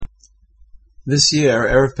This year,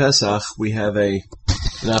 Erev Pesach, we have an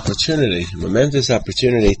opportunity, a momentous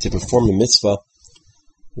opportunity to perform a mitzvah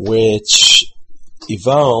which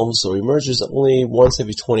evolves or emerges only once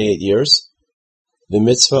every 28 years. The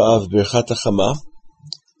mitzvah of Birchat HaChama,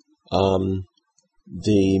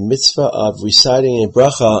 the mitzvah of reciting a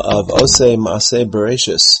bracha of Osei Maaseh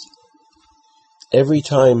Bereshis. Every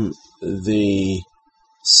time the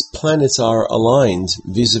planets are aligned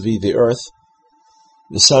vis-a-vis the earth,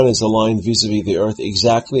 the sun is aligned vis-a-vis the earth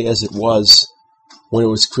exactly as it was when it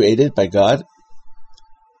was created by God.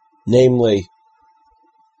 Namely,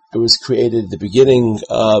 it was created at the beginning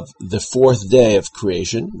of the fourth day of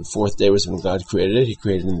creation. The fourth day was when God created it. He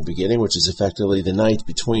created it in the beginning, which is effectively the night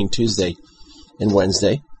between Tuesday and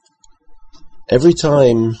Wednesday. Every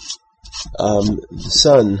time the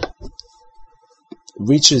sun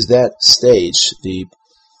reaches that stage, the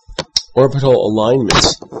orbital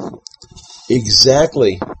alignment,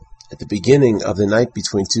 exactly at the beginning of the night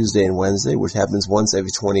between Tuesday and Wednesday, which happens once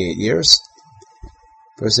every 28 years,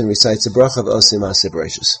 a person recites a bracha of Osei Maaseh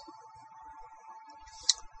Bereshis.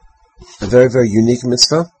 A very, very unique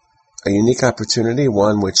mitzvah, a unique opportunity,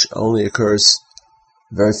 one which only occurs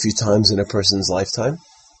very few times in a person's lifetime.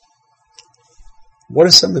 What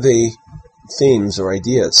are some of the themes or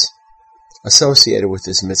ideas associated with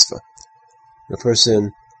this mitzvah? The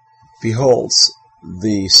person beholds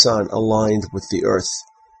the sun aligned with the earth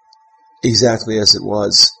exactly as it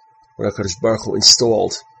was when HaKadosh Baruch Hu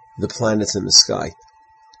installed the planets in the sky.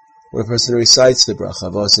 When a person recites the bracha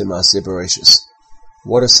of Osei Maaseh Bereshis,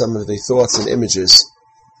 what are some of the thoughts and images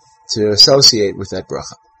to associate with that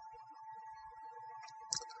bracha?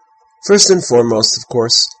 First and foremost, of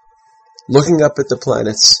course, looking up at the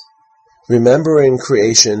planets, remembering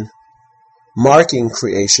creation, marking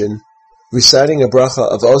creation, reciting a bracha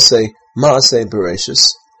of Osei Maaseh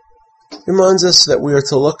Bereshis, reminds us that we are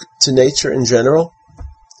to look to nature in general,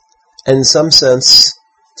 and in some sense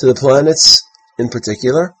to the planets in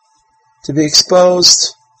particular, to be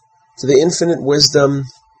exposed to the infinite wisdom,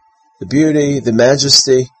 the beauty, the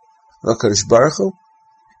majesty of HaKadosh Baruch Hu,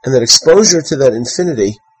 and that exposure to that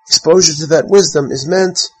infinity, exposure to that wisdom is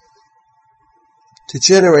meant to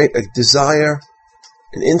generate a desire,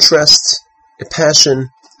 an interest, a passion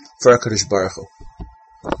for HaKadosh Baruch Hu.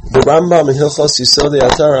 The Rambam in Hilchos Yisodei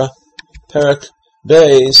HaTorah, Perek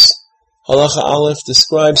Beis, Halacha Aleph,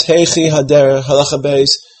 describes Heichi Haderech, Halacha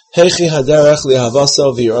Beis, Heichi Haderech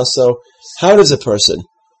li'ahavaso v'yiraso. How does a person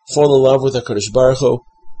fall in love with HaKadosh Baruch Hu?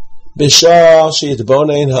 Bishar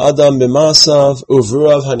she'yitbonein ha'adam b'masav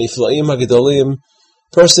uvruav haniflaim ha'gedolim.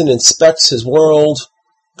 Person inspects his world,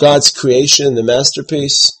 God's creation, the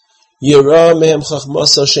masterpiece. Yira mehem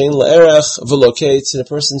chachmaso she'ein la'erech v'lokates, and a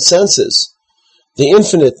person senses the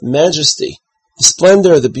infinite majesty, the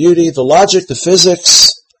splendor, the beauty, the logic, the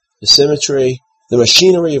physics, the symmetry, the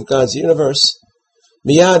machinery of God's universe.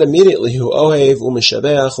 Miyad, immediately, hu ohev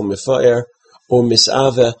u'mishabeach u'mifayer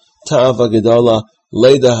u'misave ta'ava gedola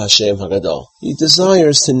leda Hashem hagadol. He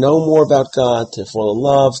desires to know more about God, to fall in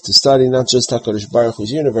love, to study not just HaKadosh Baruch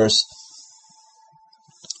Hu's universe,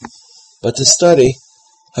 but to study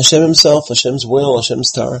Hashem himself, Hashem's will,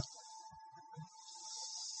 Hashem's Torah.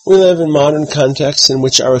 We live in modern contexts in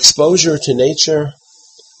which our exposure to nature,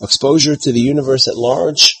 exposure to the universe at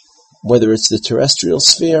large, whether it's the terrestrial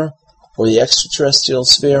sphere or the extraterrestrial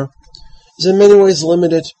sphere, is in many ways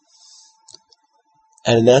limited.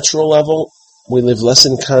 At a natural level, we live less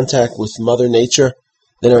in contact with Mother Nature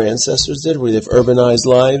than our ancestors did. We live urbanized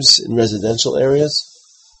lives in residential areas.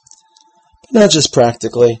 Not just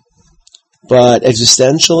practically, but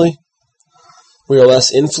existentially. We are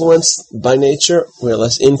less influenced by nature. We are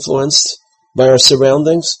less influenced by our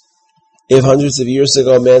surroundings. If hundreds of years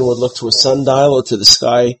ago a man would look to a sundial or to the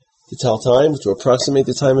sky to tell time, to approximate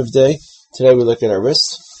the time of day, today we look at our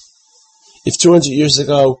wrist. If 200 years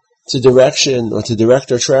ago to direction or to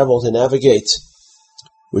direct our travel, to navigate,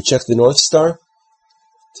 we check the North Star,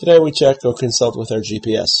 today we check or consult with our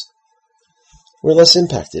GPS. We're less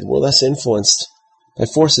impacted. We're less influenced by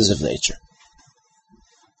forces of nature.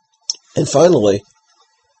 And finally,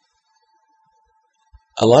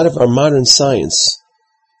 a lot of our modern science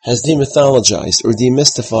has demythologized or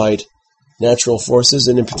demystified natural forces,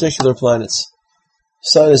 and in particular planets. The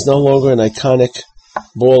sun is no longer an iconic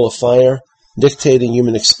ball of fire dictating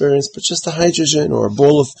human experience, but just a hydrogen or a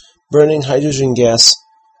ball of burning hydrogen gas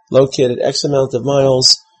located X amount of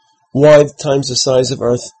miles wide times the size of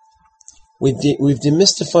Earth. We've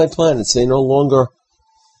demystified planets. They no longer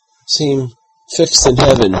seem fixed in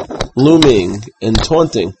heaven, looming and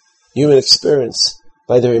taunting human experience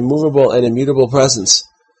by their immovable and immutable presence.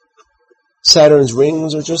 Saturn's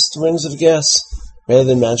rings are just rings of gas rather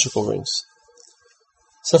than magical rings.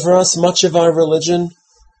 So for us, much of our religious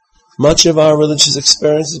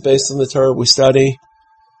experience is based on the Torah. We study,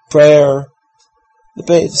 prayer,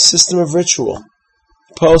 the system of ritual,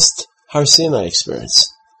 post Har Sinai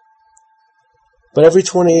experience. But every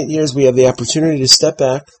 28 years we have the opportunity to step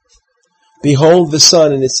back, behold the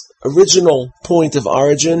sun in its original point of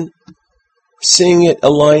origin, seeing it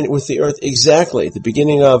align with the earth exactly at the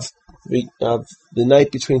beginning of the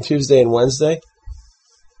night between Tuesday and Wednesday,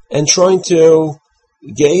 and trying to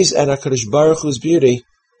gaze at HaKadosh Baruch Hu's beauty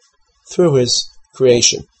through His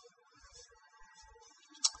creation.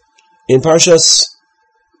 In Sefer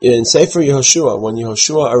Yehoshua, when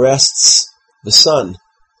Yehoshua arrests the sun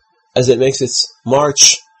as it makes its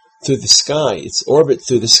march through the sky, its orbit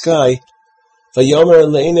through the sky, Vayomer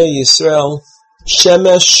le'inei Yisrael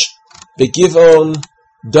shemesh begivon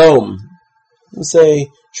dom.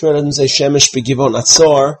 Shmuel doesn't say shemesh begivon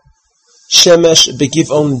atzor, shemesh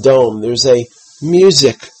begivon dom. There's a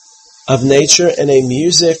music of nature and a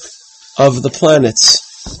music of the planets,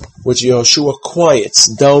 which Yehoshua quiets.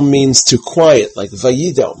 Dom means to quiet, like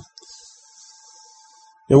Vayidom.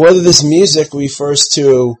 And whether this music refers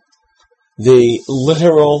to the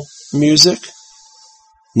literal music,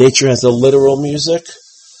 nature has a literal music,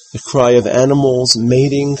 the cry of animals,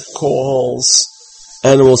 mating calls,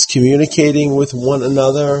 animals communicating with one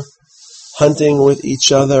another, hunting with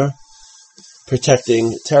each other,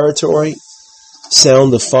 protecting territory,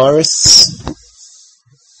 sound of forests,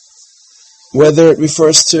 whether it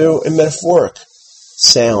refers to a metaphoric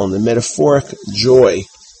sound, a metaphoric joy.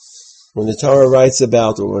 When the Torah writes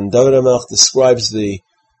about, or when David HaMelech describes the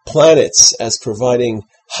planets as providing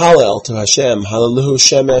Hallel to Hashem, Hallelu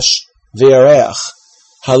Shemesh V'Yareach,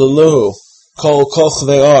 Hallelu Kol Koch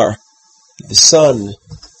Ve'ar, the sun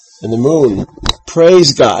and the moon,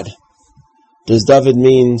 praise God. Does David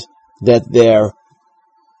mean that their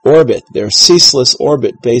orbit, their ceaseless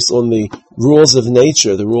orbit based on the rules of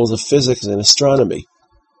nature, the rules of physics and astronomy,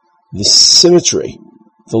 the symmetry,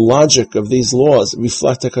 the logic of these laws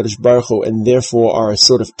reflect HaKadosh Baruch Hu and therefore are a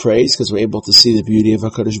sort of praise because we're able to see the beauty of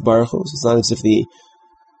HaKadosh Baruch Hu? So it's not as if the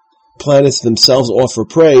planets themselves offer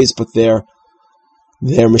praise, but their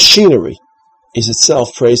machinery is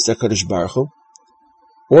itself praise to HaKadosh Baruch Hu.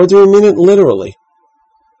 Or do we mean it literally?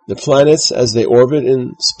 The planets, as they orbit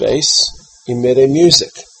in space, emit a music.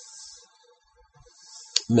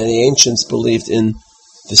 Many ancients believed in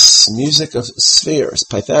this music of spheres.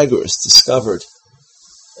 Pythagoras discovered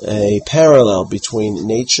a parallel between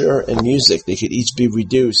nature and music. They could each be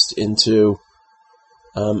reduced into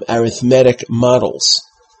arithmetic models.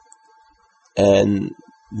 And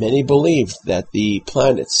many believed that the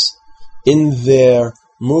planets, in their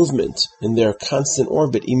movement, in their constant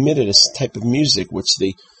orbit, emitted a type of music which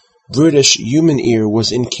the brutish human ear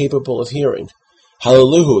was incapable of hearing.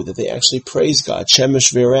 Hallelujah, that they actually praise God,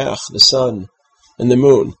 Shemesh V'Yareach, the sun and the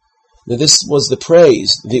moon. Now this was the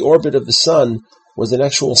praise. The orbit of the sun was an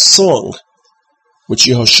actual song, which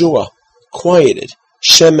Yehoshua quieted.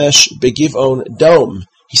 Shemesh Begivon Dom.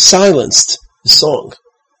 He silenced the song.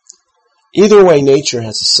 Either way, nature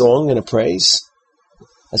has a song and a praise,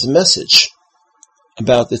 has a message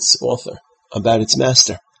about its author, about its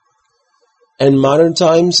master. In modern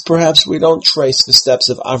times, perhaps we don't trace the steps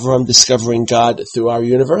of Avram discovering God through our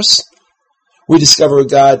universe. We discover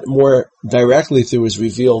God more directly through His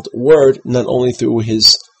revealed Word, not only through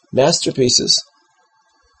His masterpieces,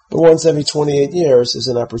 but once every 28 years is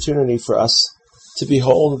an opportunity for us to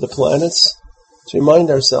behold the planets, to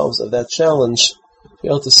remind ourselves of that challenge, to be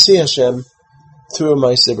able to see Hashem through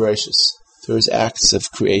Ma'aseh Bereishis, through His acts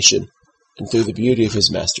of creation, and through the beauty of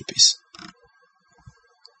His masterpiece.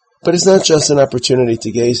 But it's not just an opportunity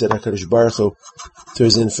to gaze at HaKadosh Baruch Hu through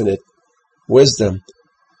His infinite wisdom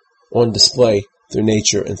on display through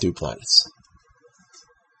nature and through planets.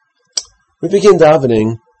 We begin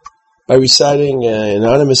davening by reciting an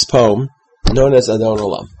anonymous poem known as Adon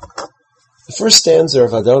Olam. The first stanza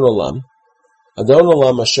of Adon Olam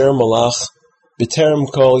Asher Malach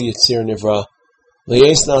B'terem Kol Yitzir Nivra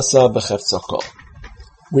L'Yes Nasa B'Chefza Kol.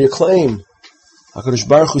 We acclaim HaKadosh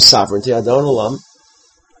Baruch Hu's sovereignty, Adon Olam,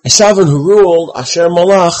 a sovereign who ruled Asher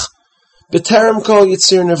Malach B'terem Kol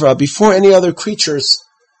Yitzir Nivra, before any other creatures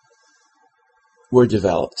were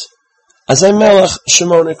developed. Azay Melech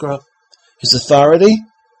Shemo Nikra. His authority,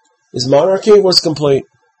 his monarchy was complete.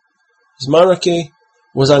 His monarchy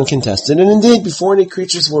was uncontested. And indeed, before any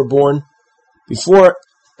creatures were born, before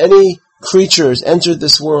any creatures entered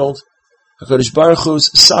this world, HaKadosh Baruch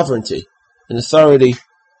Hu's sovereignty and authority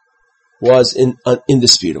was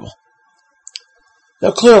indisputable.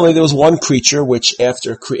 Now clearly there was one creature which,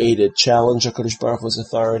 after created, challenged HaKadosh Baruch Hu's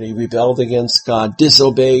authority, rebelled against God,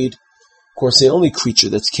 disobeyed, course, the only creature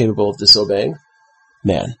that's capable of disobeying,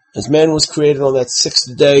 man. As man was created on that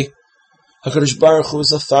sixth day, HaKadosh Baruch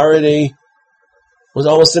Hu's authority was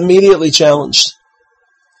almost immediately challenged.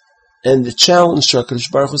 And the challenge to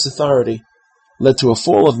HaKadosh Baruch Hu's authority led to a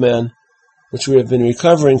fall of man, which we have been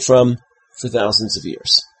recovering from for thousands of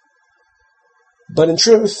years. But in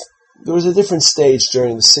truth, there was a different stage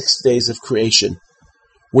during the 6 days of creation,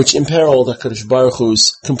 which imperiled HaKadosh Baruch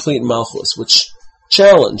Hu's complete Malchus, which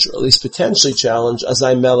challenged, or at least potentially challenged,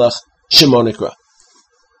 Azai Melech Shemonikra.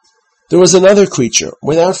 There was another creature,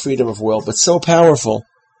 without freedom of will, but so powerful,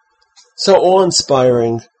 so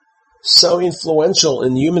awe-inspiring, so influential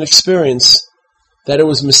in human experience, that it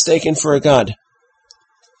was mistaken for a god.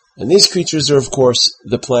 And these creatures are, of course,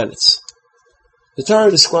 the planets. The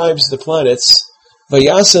Torah describes the planets,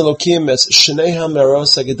 Vayas Elokim es Shnei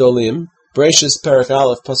HaMeros HaGedolim, Bereshis Perek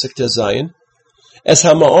Aleph Pasuk Tezayin, es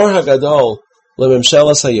HaMaor HaGadol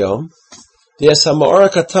Lememshelas Hayom, es HaMaor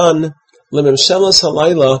HaKatan Lememshelas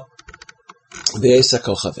Halayla, V'es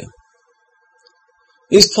HaKochavim.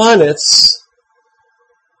 These planets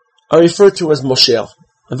are referred to as Moshel,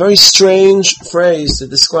 a very strange phrase to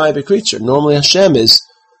describe a creature. Normally Hashem is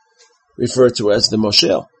referred to as the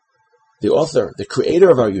Moshel, the author, the creator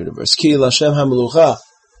of our universe. Ki Lashem HaMelucha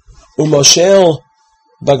u'Moshel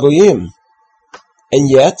Bagoyim. And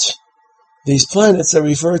yet, these planets are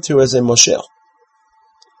referred to as a Moshel.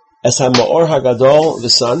 Es HaMaor HaGadol, the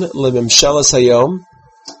sun, Lememshelas Hayom,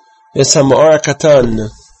 es HaMaor HaKatan,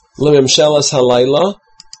 Lememshelas Halayla,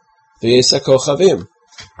 V'es HaKochavim.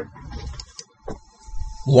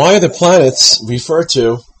 Why are the planets referred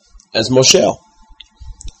to as Moshel?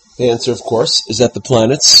 The answer, of course, is that the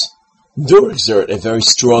planets do exert a very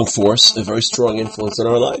strong force, a very strong influence on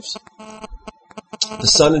our lives. The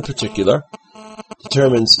sun in particular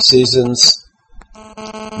determines seasons,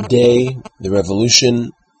 day, the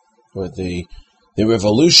revolution, or the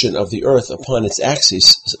revolution of the earth upon its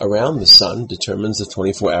axis around the sun determines the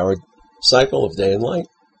 24-hour cycle of day and night.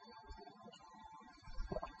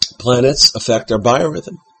 Planets affect our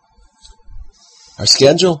biorhythm, our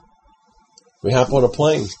schedule. We hop on a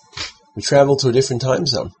plane, we travel to a different time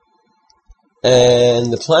zone,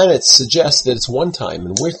 and the planets suggest that it's one time,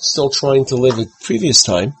 and we're still trying to live a previous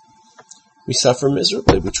time. We suffer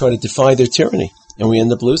miserably. We try to defy their tyranny, and we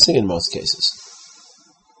end up losing in most cases.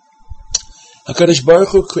 HaKadosh Baruch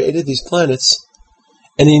Hu created these planets,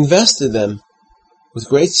 and He invested them with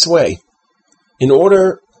great sway in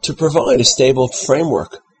order to provide a stable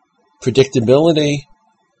framework, predictability,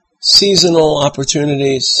 seasonal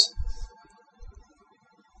opportunities.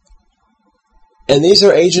 And these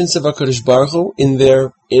are agents of HaKadosh Baruch Hu in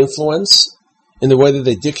their influence, in the way that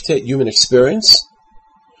they dictate human experience,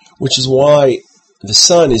 which is why the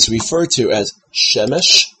sun is referred to as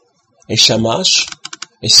Shemesh, a Shamash,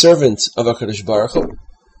 a servant of HaKadosh Baruch Hu.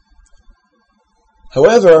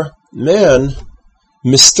 However, man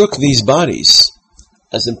mistook these bodies,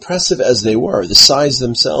 as impressive as they were, the size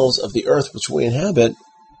themselves of the earth which we inhabit,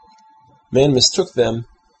 man mistook them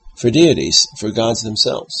for deities, for gods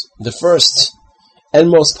themselves. The first and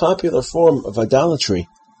most popular form of idolatry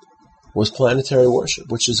was planetary worship,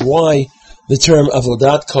 which is why the term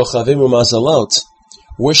Avodat Kochavim U'Mazalot,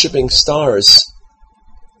 worshipping stars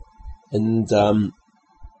and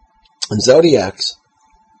zodiacs,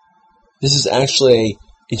 this is actually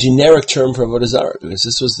a generic term for Avodah Zarah, because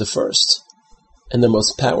this was the first and the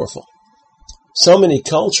most powerful. So many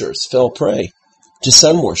cultures fell prey to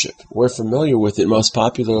sun worship. We're familiar with it most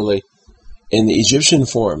popularly in the Egyptian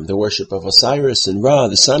form, the worship of Osiris and Ra,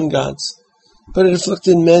 the sun gods. But it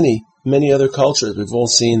afflicted many, many other cultures. We've all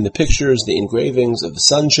seen the pictures, the engravings of the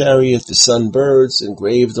sun chariot, the sun birds,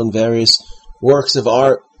 engraved on various works of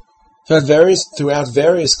art throughout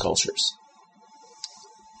various cultures.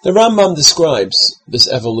 The Rambam describes this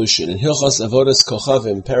evolution in Hilchos Avodas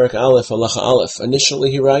Kochavim, Perek Aleph, Halacha Aleph.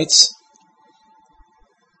 Initially he writes,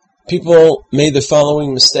 people made the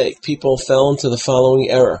following mistake. People fell into the following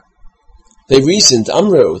error. They reasoned,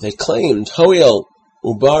 Amru, they claimed, Hoel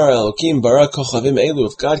Ubara Elokim Bara Kochavim Elu,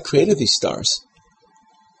 if God created these stars,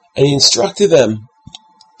 and He instructed them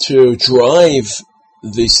to drive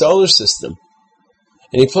the solar system,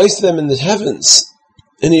 and He placed them in the heavens,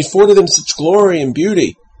 and He afforded them such glory and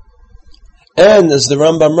beauty. And as the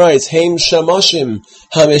Rambam writes, Heim Shamashim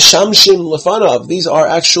Hameshamshim Lefanav, these are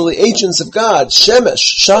actually agents of God,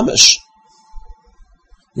 Shamash.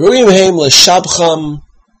 Ruim Heim Leshabcham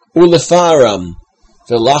Ulefaram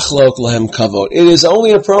Velachlok Lahem Kavod. It is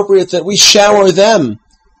only appropriate that we shower them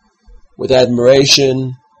with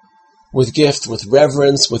admiration, with gift, with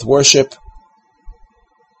reverence, with worship.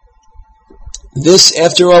 This,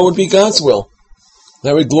 after all, would be God's will.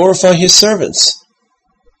 that we glorify His servants.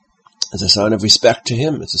 It's a sign of respect to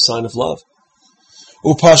Him. It's a sign of love.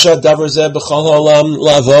 Upashat davar zeh b'chol ha'olam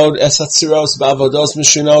la'avod es hatziros ba'avodos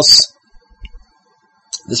mishunos.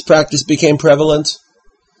 This practice became prevalent.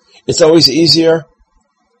 It's always easier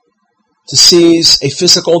to seize a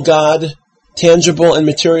physical God, tangible and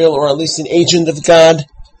material, or at least an agent of God,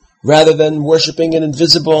 rather than worshipping an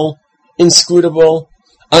invisible, inscrutable,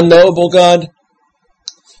 unknowable God.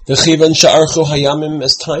 V'chivan sha'archu hayamim,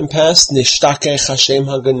 as time passed, nishtakech Hashem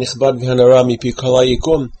hagan nichbad v'hanara mipi kol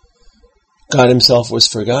hayikum. God Himself was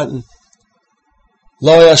forgotten.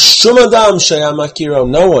 Lo yashum adam shaya makiro.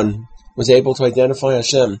 No one was able to identify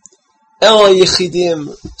Hashem. El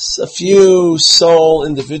yichidim, a few soul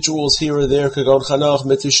individuals here or there, kagon Chanoch,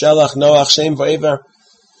 Metushelach, Noach, Shem, Va'ever.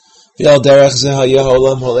 V'al derech zeh hayeh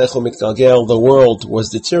olam holech u'mitgalgel. The world was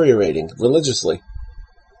deteriorating religiously.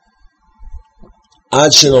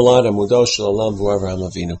 Ad shenolad amudo shel olam v'u Avraham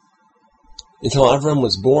Avinu. Until Avraham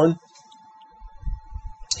was born,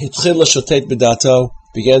 Hitchil l'shotet b'dato,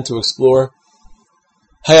 began to explore.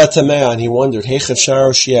 Hayatamea, and he wondered,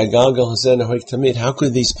 how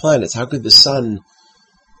could these planets, how could the sun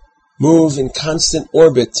move in constant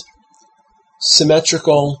orbit,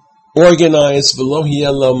 symmetrical, organized,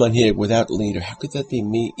 without leader? How could that be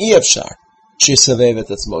me?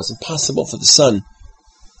 That's most impossible for the sun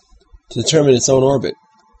to determine its own orbit.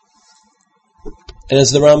 And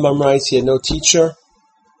as the Rambam writes, he had no teacher.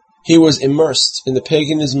 He was immersed in the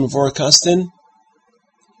paganism of Zoroastrianism.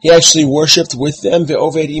 He actually worshipped with them,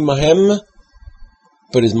 ve'oved imahem,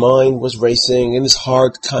 but his mind was racing and his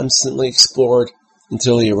heart constantly explored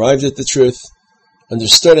until he arrived at the truth,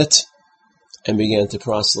 understood it, and began to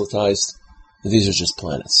proselytize that these are just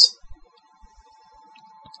planets.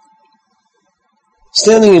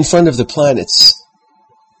 Standing in front of the planets,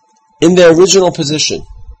 in their original position,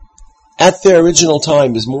 at their original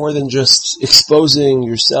time, is more than just exposing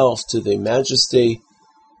yourself to the majesty,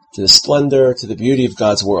 to the splendor, to the beauty of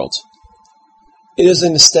God's world. It is a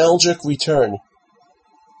nostalgic return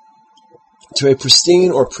to a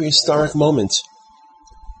pristine or prehistoric moment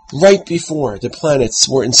right before the planets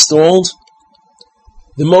were installed,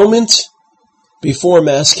 the moment before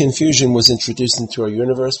mass confusion was introduced into our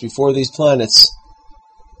universe, before these planets,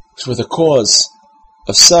 which were the cause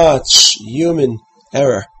of such human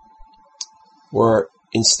error, were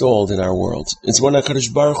installed in our world. It's when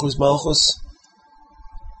HaKadosh Baruch Hu's Malchus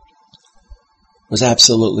was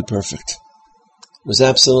absolutely perfect. It was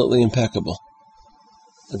absolutely impeccable.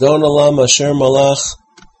 Adon Olam Asher Malach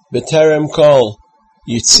B'terem Kol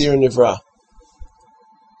Yitzir Nivra.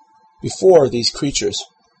 Before these creatures,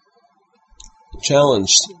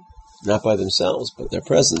 challenged, not by themselves, but their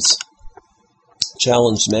presence,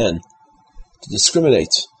 challenged man to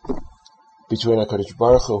discriminate between HaKadosh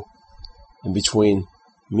Baruch Hu and between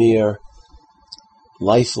mere,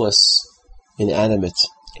 lifeless, inanimate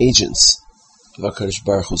agents of HaKadosh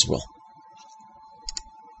Baruch Hu's will.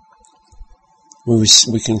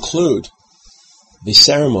 We conclude the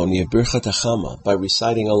ceremony of Birchat HaChama by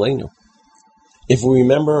reciting Aleinu. If we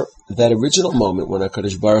remember that original moment when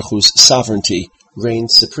HaKadosh Baruch Hu's sovereignty reigned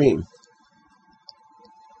supreme,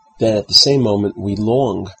 then at the same moment we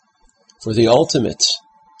long for the ultimate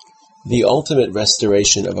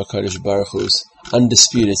restoration of HaKadosh Baruch Hu's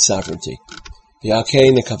undisputed sovereignty.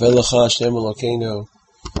 V'yakei nekaveh lecha Hashem Elokeinu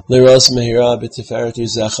Liros mehira b'tiferet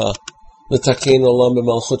uzecha, l'takein olam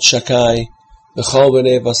b'malchut shakai, v'chol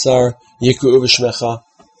b'nei basar yikru'u v'shmecha.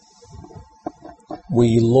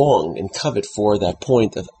 We long and covet for that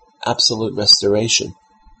point of absolute restoration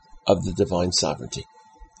of the divine sovereignty.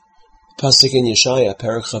 Pasuk in Yeshaya,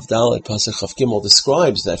 Perek Chav Dalet, Pasuk Chav Gimel,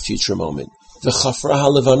 describes that future moment. V'chafra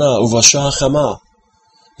ha'levana uvasha ha'chama.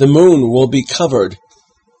 The moon will be covered.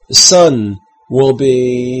 The sun will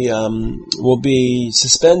be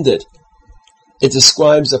suspended. It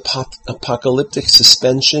describes apocalyptic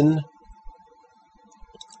suspension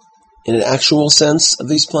in an actual sense of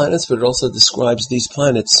these planets, but it also describes these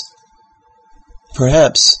planets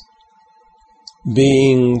perhaps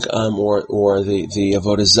being, or the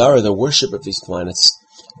Avodah Zarah, the worship of these planets,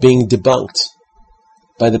 being debunked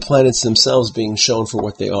by the planets themselves being shown for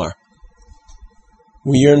what they are.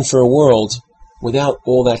 We yearn for a world without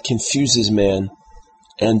all that confuses man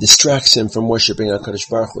and distracts him from worshipping HaKadosh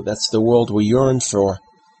Baruch Hu. That's the world we yearn for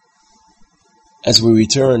as we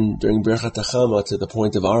return during Birchat HaChama to the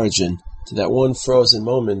point of origin, to that one frozen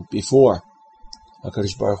moment before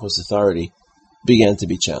HaKadosh Baruch Hu's authority began to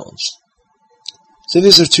be challenged. So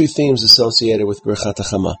these are two themes associated with Birchat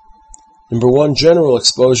HaChama. Number one, general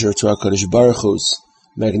exposure to HaKadosh Baruch Hu's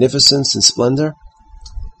magnificence and splendor.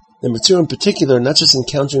 Number two, in particular, not just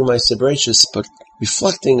encountering Ma'aseh Bereishis, but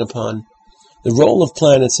reflecting upon the role of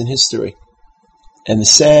planets in history and the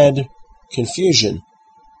sad confusion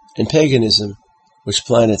and paganism which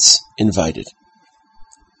planets invited.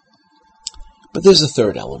 But there's a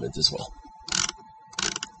third element as well.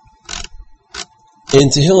 In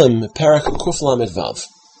Tehillim, Parak Kuf Lamed Vav,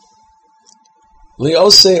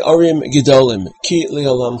 Li'osei Arim Gidolim, Ki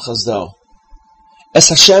Li'olam Chazdo, Es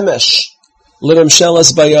HaShemesh,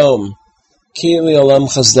 L'Memshelas Bayom, Ki Li'olam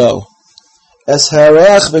Chazdo, Es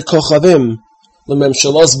HaReach V'Kochavim,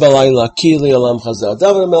 L'Memshelos Balayla, Ki Li'olam Chazdo.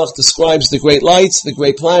 David HaMelech describes the great lights, the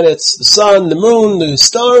great planets, the sun, the moon, the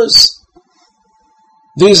stars.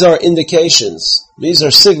 These are indications, these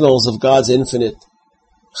are signals of God's infinite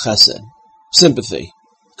chesed, sympathy,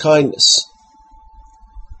 kindness.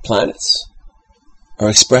 Planets are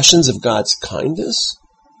expressions of God's kindness?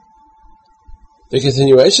 The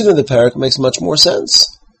continuation of the parak makes much more sense.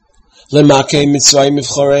 Lemakei Mitzrayim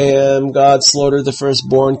Mivchoreim, God slaughtered the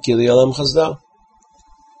firstborn, Ki Li'olam Chazdo.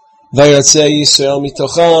 Vayotzei Yisrael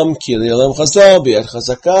Mitocham, Ki Li'olam Chazdo, Bi'ed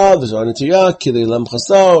Chazaka, V'zor Netuyah, Ki Li'olam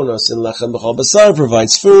Chazdo, Nosin Lechem B'chol Basar,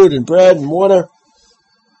 provides food and bread and water.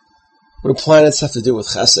 What do planets have to do with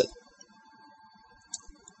chesed?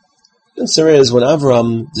 The answer is, when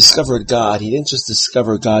Avram discovered God, he didn't just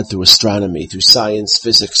discover God through astronomy, through science,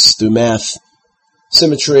 physics, through math,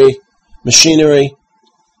 symmetry, machinery,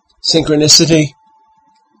 synchronicity.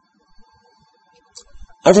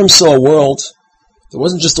 Avram saw a world that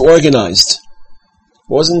wasn't just organized, it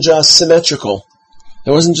wasn't just symmetrical,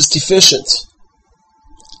 it wasn't just efficient.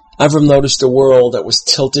 Avram noticed a world that was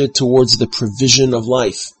tilted towards the provision of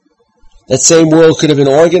life. That same world could have been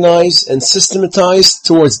organized and systematized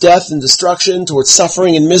towards death and destruction, towards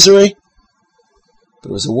suffering and misery.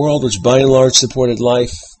 But it was a world which by and large supported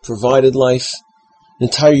life, provided life, an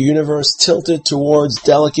entire universe tilted towards,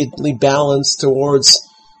 delicately balanced towards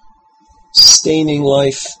sustaining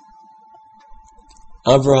life.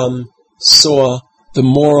 Avram saw the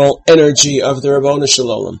moral energy of the Rabbanu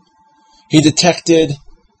Shalom. He detected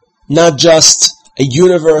not just a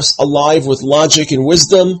universe alive with logic and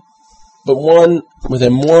wisdom, but one with a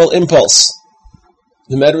moral impulse.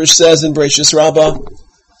 The Medrash says in Bereishis Rabbah,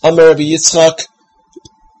 Amar Rabbi Yitzchak,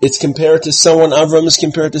 it's compared to someone, Avram is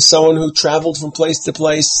compared to someone who traveled from place to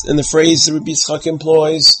place, and the phrase that Rabbi Yitzchak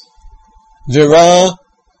employs, Vira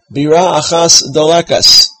Bira Achas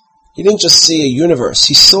Dolekas. He didn't just see a universe,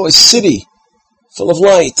 he saw a city full of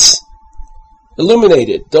light,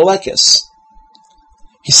 illuminated, Dolekas.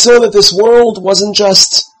 He saw that this world wasn't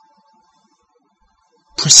just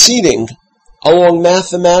proceeding along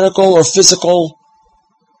mathematical or physical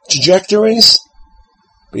trajectories,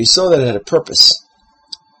 but he saw that it had a purpose,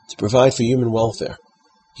 to provide for human welfare.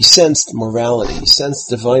 He sensed morality, he sensed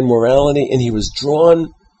divine morality, and he was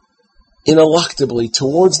drawn ineluctably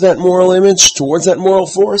towards that moral image, towards that moral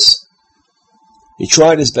force. He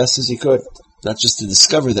tried as best as he could, not just to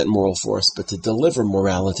discover that moral force, but to deliver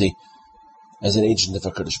morality as an agent of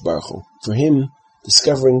HaKadosh Baruch Hu. For him,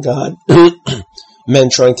 discovering God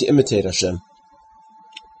meant trying to imitate Hashem.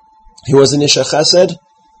 He was an Ish HaChesed,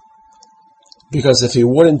 because if he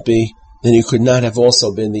wouldn't be, then he could not have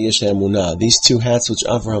also been the Ish HaEmunah. These two hats which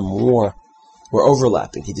Avraham wore were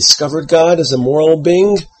overlapping. He discovered God as a moral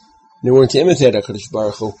being, and he wanted to imitate HaKadosh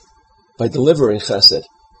Baruch Hu by delivering Chesed,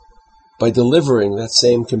 by delivering that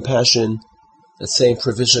same compassion, that same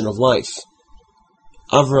provision of life.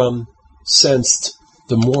 Avraham sensed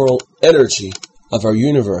the moral energy of our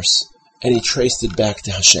universe, and he traced it back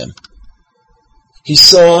to Hashem. He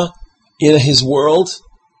saw in his world,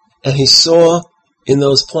 and he saw in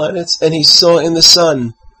those planets, and he saw in the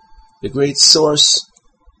sun, the great source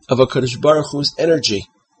of HaKadosh Baruch Hu's energy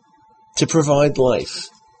to provide life,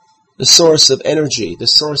 the source of energy, the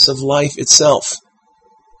source of life itself.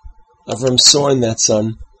 Avram saw in that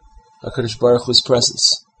sun HaKadosh Baruch Hu's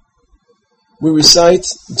presence. We recite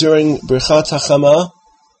during Birchat HaChama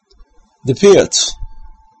the Piyut,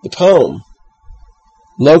 the poem,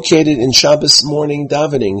 located in Shabbos morning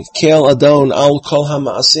davening, Kel Adon al Kol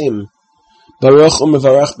HaMa'asim, Baruch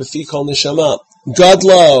u'mevarach b'fi kol neshama,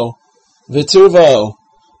 Gadlo, V'tuvo,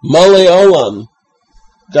 Malei Olam.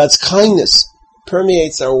 God's kindness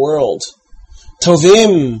permeates our world.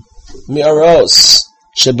 Tovim mi'aros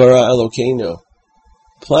shebara Elokeinu.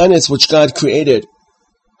 Planets which God created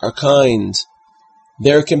are kind.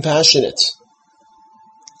 They're compassionate.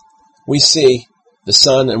 We see the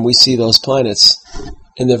sun and we see those planets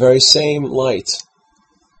in the very same light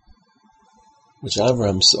which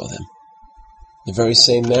Abraham saw them, the very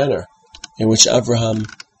same manner in which Abraham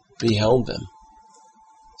beheld them.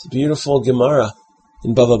 It's a beautiful Gemara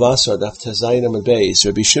in Bava Basra, Daf Tezayin Amud Beis.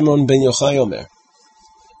 Rabbi Shimon ben Yochai Omer,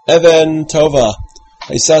 Even Tova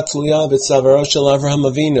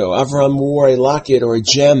Avraham wore a locket or a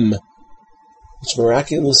gem which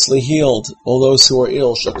miraculously healed all those who were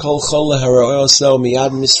ill.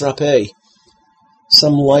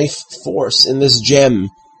 Some life force in this gem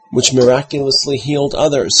which miraculously healed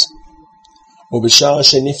others. After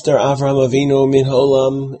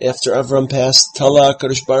Avram passed, Tala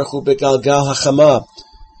HaKadosh Baruch Hu begalgal hachama.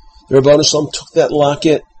 The Rebbeinu Shalom took that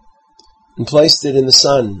locket and placed it in the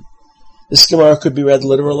sun. This Gemara could be read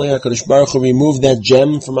literally. HaKadosh Baruch Hu removed that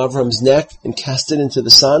gem from Avram's neck and cast it into the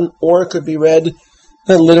sun. Or it could be read,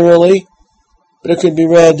 not literally, but it could be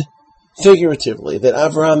read figuratively, that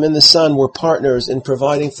Avraham and the sun were partners in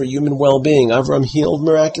providing for human well-being. Avraham healed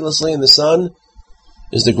miraculously, and the sun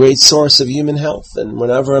is the great source of human health. And when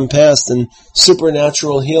Avraham passed and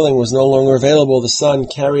supernatural healing was no longer available, the sun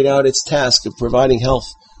carried out its task of providing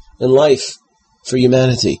health and life for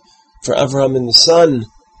humanity. For Avraham and the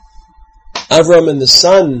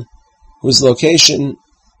sun, whose location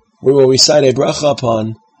we will recite a bracha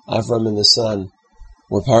upon, Avraham and the sun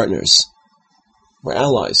were partners, were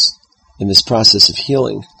allies in this process of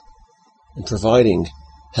healing and providing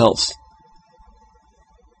health.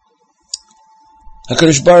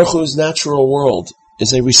 HaKadosh Baruch Hu's natural world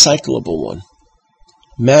is a recyclable one.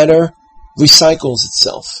 Matter recycles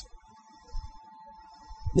itself.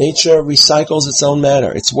 Nature recycles its own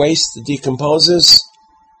matter. Its waste decomposes.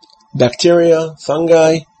 Bacteria,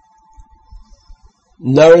 fungi,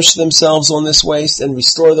 nourish themselves on this waste and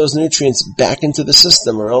restore those nutrients back into the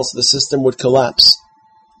system, or else the system would collapse.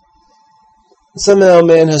 Somehow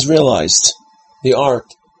man has realized the art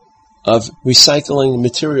of recycling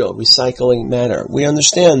material, recycling matter. We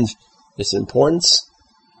understand its importance.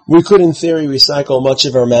 We could, in theory, recycle much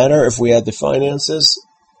of our matter if we had the finances,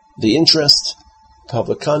 the interest,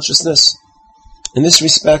 public consciousness. In this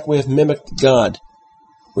respect, we have mimicked God.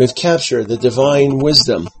 We have captured the divine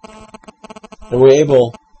wisdom, and we're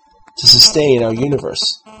able to sustain our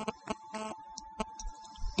universe.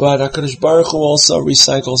 But HaKadosh Baruch Hu also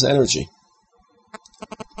recycles energy.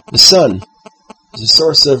 The sun is a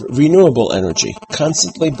source of renewable energy,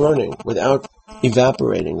 constantly burning without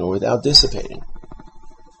evaporating or without dissipating.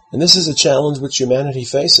 And this is a challenge which humanity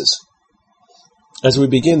faces. As we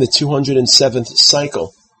begin the 207th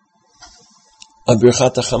cycle of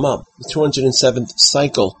Birchat HaChamam, the 207th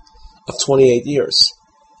cycle of 28 years,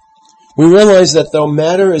 we realize that though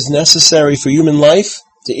matter is necessary for human life,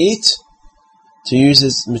 to eat, to use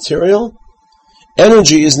its material,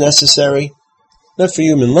 energy is necessary not for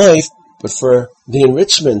human life, but for the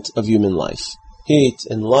enrichment of human life. Heat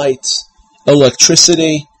and light,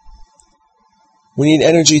 electricity. We need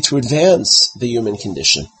energy to advance the human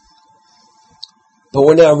condition. But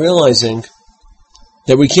we're now realizing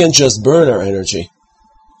that we can't just burn our energy.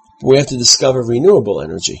 We have to discover renewable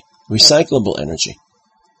energy, recyclable energy.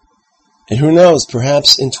 And who knows,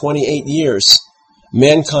 perhaps in 28 years,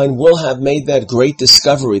 mankind will have made that great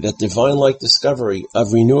discovery, that divine-like discovery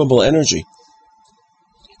of renewable energy.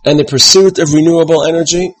 And the pursuit of renewable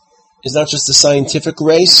energy is not just a scientific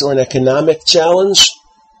race or an economic challenge,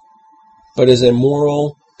 but is a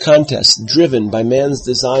moral contest driven by man's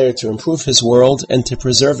desire to improve his world and to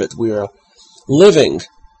preserve it. We are living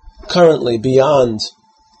currently beyond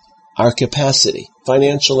our capacity,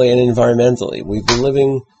 financially and environmentally. We've been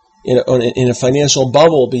living in a financial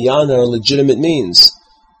bubble beyond our legitimate means.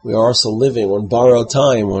 We are also living on borrowed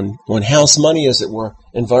time, on house money, as it were,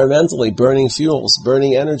 environmentally, burning fuels,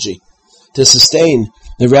 burning energy to sustain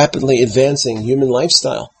the rapidly advancing human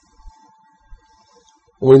lifestyle.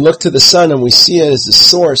 When we look to the sun and we see it as the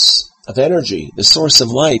source of energy, the source of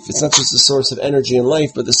life, it's not just the source of energy and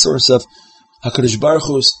life, but the source of HaKadosh Baruch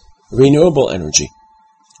Hu's renewable energy.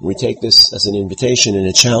 We take this as an invitation and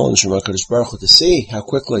a challenge from HaKadosh Baruch Hu to see how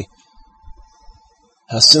quickly,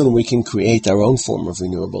 how soon we can create our own form of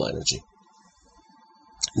renewable energy.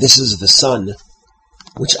 This is the sun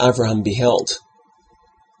which Avraham beheld,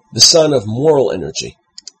 the sun of moral energy,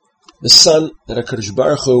 the sun that HaKadosh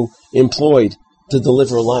Baruch Hu employed to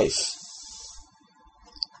deliver life.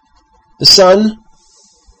 The sun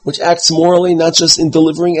which acts morally not just in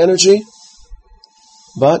delivering energy,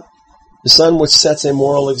 but the sun which sets a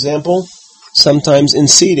moral example, sometimes in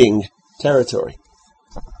ceding territory.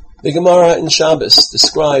 The Gemara in Shabbos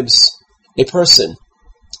describes a person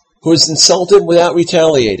who is insulted without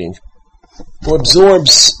retaliating, who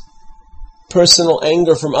absorbs personal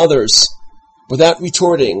anger from others without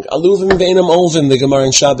retorting. Aluvim ve'enam olvim, the Gemara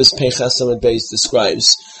in Shabbos Peichas Amud Beis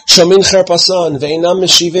describes. Shamin cherpasan ve'enam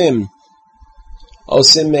meshivim.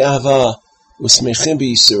 Osim me'ava usmechim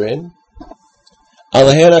b'yisurim.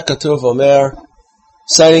 Alahena Katuv Omer,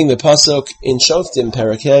 citing the pasuk in Shoftim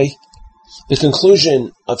Parakeh, The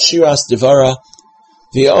conclusion of Shiras Devara,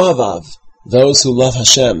 V'ohavav, those who love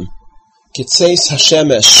Hashem, Kitseis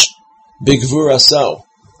Hashemesh, Bigvuraso,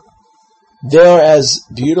 they are as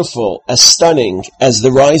beautiful, as stunning as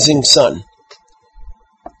the rising sun.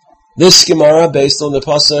 This Gemara, based on the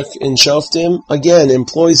pasuk in Shoftim, again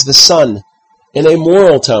employs the sun in a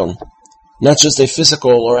moral tone, not just a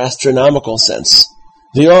physical or astronomical sense.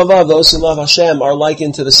 V'ohavav, those who love Hashem, are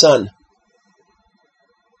likened to the sun.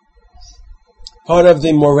 Part of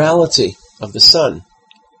the morality of the sun,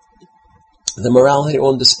 the morality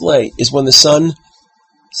on display, is when the sun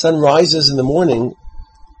rises in the morning,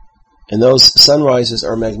 and those sunrises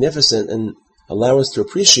are magnificent and allow us to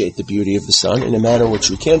appreciate the beauty of the sun in a manner which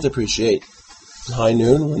we can't appreciate in high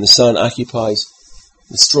noon, when the sun occupies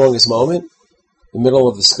the strongest moment, the middle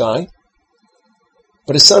of the sky.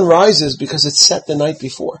 But a sun rises because it's set the night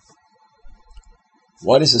before.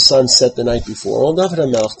 Why does the sun set the night before? Well, David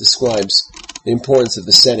HaMelech describes the importance of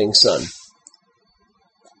the setting sun.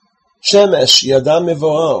 Shemesh Yadam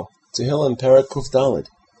Mevo'o, Tehillim Perek Kuf Daled.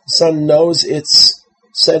 The sun knows its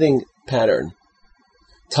setting pattern.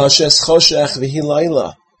 Tashes Choshech V'hi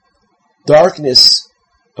Laila. Darkness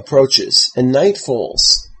approaches and night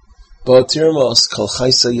falls. Bo'tirmos Kol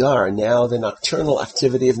Chaysayar. Now the nocturnal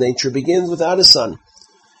activity of nature begins without a sun.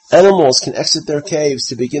 Animals can exit their caves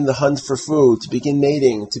to begin the hunt for food, to begin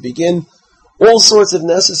mating, to begin all sorts of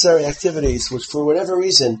necessary activities which, for whatever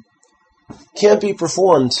reason, can't be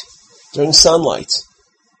performed during sunlight,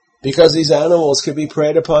 because these animals could be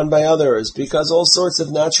preyed upon by others, because all sorts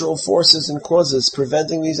of natural forces and causes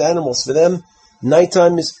preventing these animals. For them,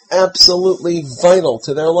 nighttime is absolutely vital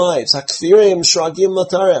to their lives. Hakfirim shragim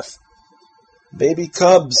lataref. Baby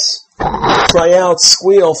cubs cry out,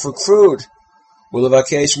 squeal for food.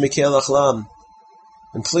 Ulavakesh mikel achlam,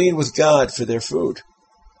 and plead with God for their food.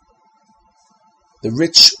 The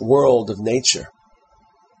rich world of nature,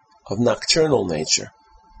 of nocturnal nature,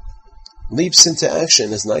 leaps into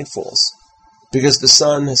action as night falls, because the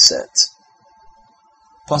sun has set.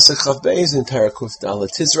 Pasuk Chav Beis in Perek Kuf Daled,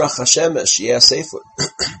 Tizrach Hashemesh Yasefut.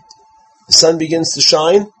 The sun begins to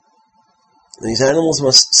shine, and these animals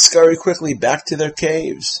must scurry quickly back to their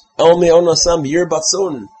caves. El me'onasam yir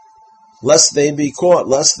batzun, lest they be caught,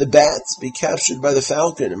 lest the bat be captured by the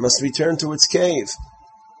falcon. It must return to its cave.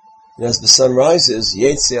 And as the sun rises,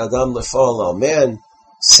 Yetzi Adam Lefala, man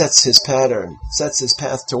sets his pattern, sets his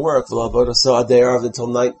path to work, until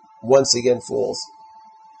night once again falls.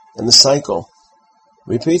 And the cycle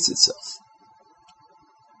repeats itself.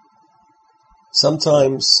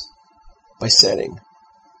 Sometimes, by setting,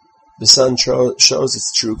 the sun shows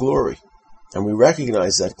its true glory, and we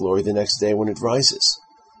recognize that glory the next day when it rises.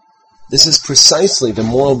 This is precisely the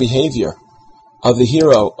moral behavior of the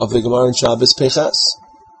hero of the Gemara in Shabbos Peches,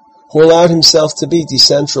 who allowed himself to be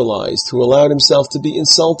decentralized, who allowed himself to be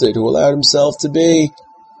insulted, who allowed himself to be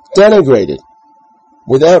denigrated,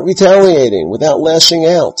 without retaliating, without lashing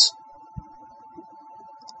out.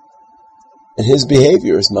 And his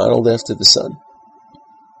behavior is modeled after the sun.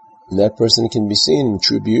 And that person can be seen in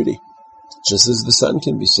true beauty, just as the sun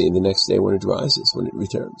can be seen the next day when it rises, when it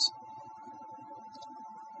returns.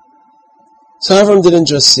 So Avram didn't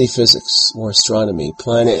just see physics or astronomy,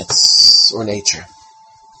 planets or nature.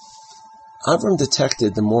 Avram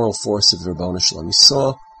detected the moral force of the Ribono Shel Olam. He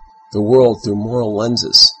saw the world through moral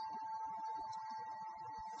lenses.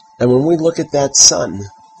 And when we look at that sun,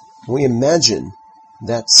 we imagine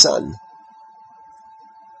that sun,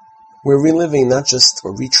 we're reliving not just,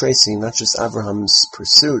 or retracing not just Avraham's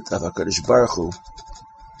pursuit of HaKadosh Baruch Hu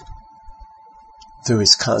through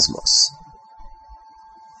his cosmos,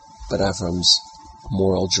 but Avram's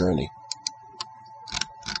moral journey.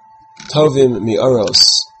 Tovim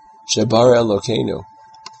mi'aros shebar Elokeinu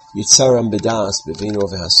yitzaram b'das b'vino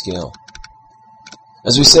v'haskel.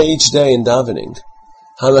 As we say each day in davening,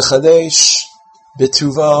 Halachadesh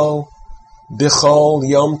b'tuvo b'chol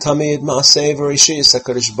yom tamid ma'aseh v'rishis.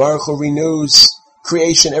 HaKadosh Baruch Hu renews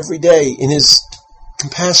creation every day in his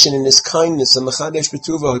compassion, in his kindness. And Mechadesh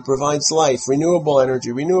b'tuvo, he provides life, renewable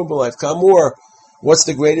energy, renewable life. Kamur, what's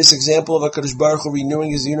the greatest example of HaKadosh Baruch Hu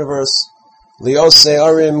renewing his universe? Liosei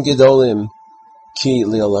arim gedolim ki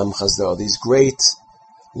li'olam chazdo. These great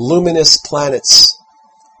luminous planets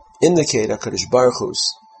indicate HaKadosh Baruch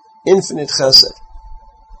Hu's infinite chesed.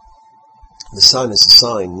 The sun is a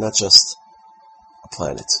sign, not just a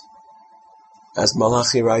planet. As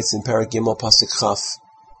Malachi writes in Perek Gimel Pasuk Chaf,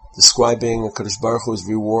 describing HaKadosh Baruch Hu's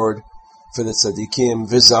reward for the tzaddikim,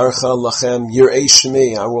 V'zarcha lachem yirei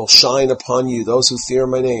shemi, I will shine upon you, those who fear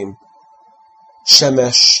my name.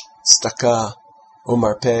 Shemesh, tzedakah,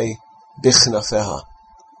 umarpeh, bichnafeha.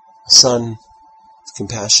 A sun of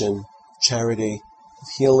compassion, charity, of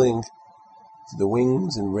healing through the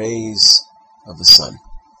wings and rays of the sun.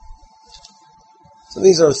 So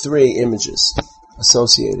these are three images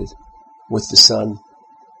associated with the sun,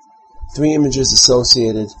 three images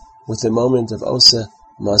associated with the moment of Oseh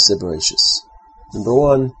Maaseh Bereshis. Number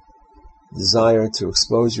one, desire to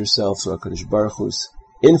expose yourself to HaKadosh Baruch Hu's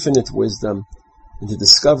infinite wisdom and to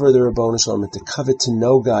discover the Ribbono Shel Olam and to covet to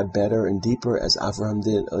know God better and deeper as Avraham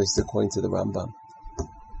did, at least according to the Rambam.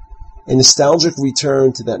 A nostalgic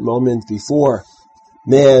return to that moment before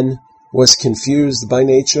man was confused by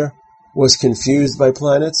nature, was confused by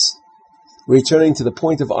planets, returning to the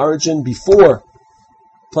point of origin before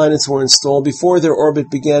planets were installed, before their orbit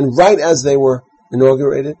began, right as they were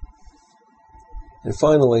inaugurated. And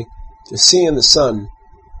finally, to see in the sun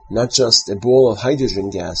not just a ball of hydrogen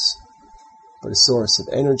gas, but a source of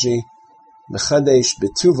energy, mechadesh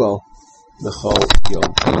betuvo, b'chol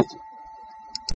yom.